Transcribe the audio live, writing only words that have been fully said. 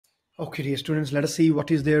Okay, dear students, let us see what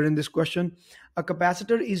is there in this question. A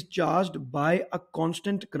capacitor is charged by a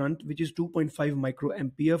constant current which is 2.5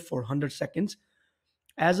 microampere for 100 seconds.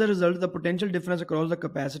 As a result, the potential difference across the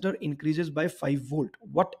capacitor increases by 5 volt.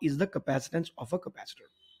 What is the capacitance of a capacitor?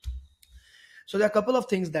 So there are a couple of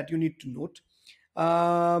things that you need to note.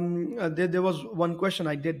 There was one question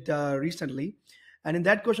I did recently, and in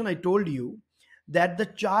that question I told you that the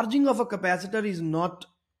charging of a capacitor is not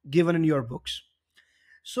given in your books.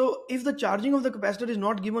 So if the charging of the capacitor is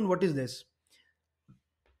not given, what is this?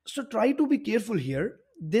 So try to be careful here.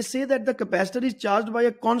 They say that the capacitor is charged by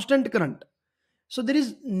a constant current. So there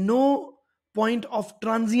is no point of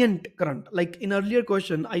transient current. Like in earlier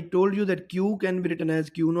question, I told you that Q can be written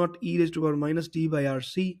as Q naught e raised to power minus t by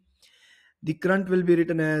RC. The current will be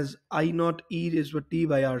written as I naught e raised to t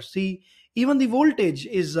by RC. Even the voltage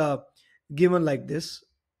is given like this,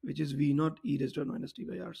 which is V naught e raised to minus t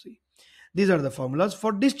by RC. These are the formulas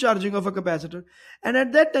for discharging of a capacitor. And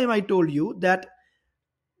at that time, I told you that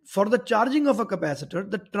for the charging of a capacitor,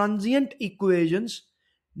 the transient equations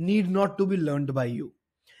need not to be learned by you.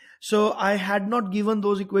 So I had not given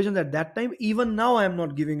those equations at that time. Even now, I am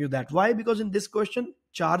not giving you that. Why? Because in this question,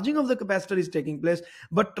 charging of the capacitor is taking place,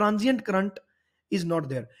 but transient current is not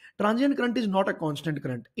there. Transient current is not a constant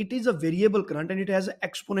current. It is a variable current and it has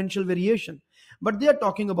exponential variation. But they are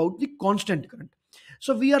talking about the constant current.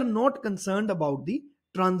 So we are not concerned about the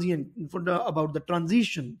transient, about the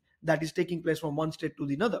transition that is taking place from one state to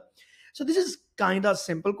the another. So this is kind of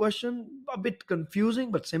simple question, a bit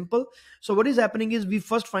confusing, but simple. So what is happening is we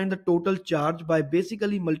first find the total charge by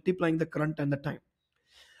basically multiplying the current and the time.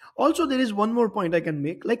 Also, there is one more point I can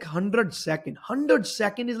make, like 100 second. 100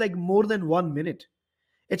 second is like more than 1 minute.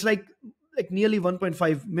 It's like nearly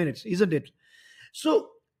 1.5 minutes, isn't it? So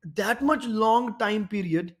that much long time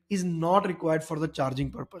period is not required for the charging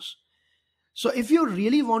purpose. So if you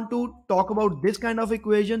really want to talk about this kind of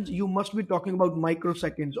equations, you must be talking about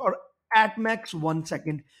microseconds or at max 1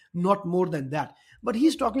 second, not more than that. But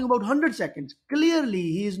he's talking about 100 seconds. Clearly,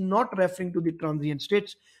 he is not referring to the transient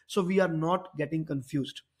states. So we are not getting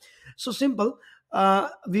confused. So simple.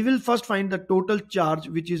 We will first find the total charge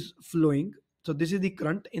which is flowing. So this is the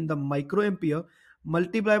current in the microampere,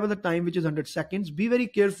 multiply by the time, which is 100 seconds. Be very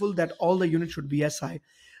careful that all the units should be SI.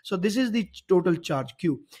 So this is the total charge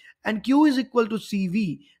Q. And Q is equal to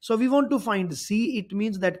CV. So we want to find C. It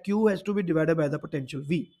means that Q has to be divided by the potential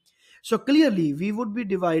V. So clearly we would be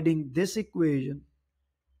dividing this equation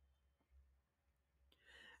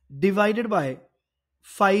divided by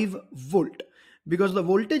 5 volt because the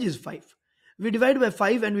voltage is 5. We divide by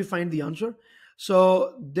 5 and we find the answer.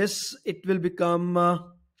 So this, it will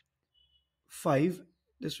become 5.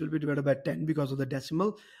 This will be divided by 10 because of the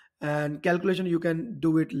decimal, and calculation you can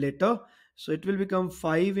do it later. So it will become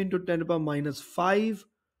 5 into 10 to the power minus 5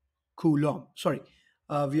 coulomb. Sorry,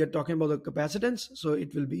 we are talking about the capacitance, so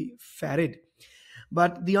it will be farad.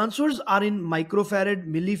 But the answers are in microfarad,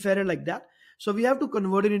 millifarad, like that. So we have to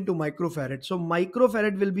convert it into microfarad. So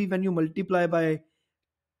microfarad will be when you multiply by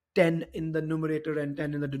 10 in the numerator and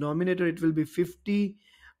 10 in the denominator, it will be 50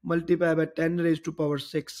 multiplied by 10 raised to power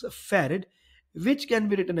 6 farad, which can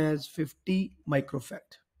be written as 50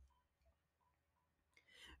 microfarad.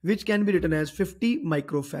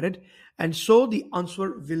 And so the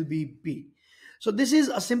answer will be B. So this is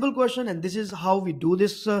a simple question, and this is how we do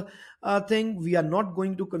this thing. We are not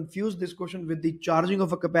going to confuse this question with the charging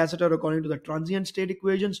of a capacitor according to the transient state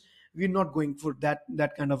equations. We're not going for that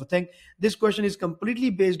kind of a thing. This question is completely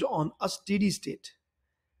based on a steady state.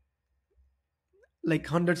 Like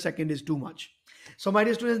 100 seconds is too much. So my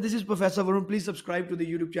dear students, this is Professor Varun. Please subscribe to the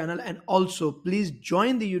YouTube channel, and also please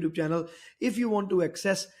join the YouTube channel if you want to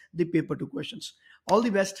access the paper 2 questions. All the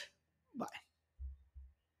best. Bye.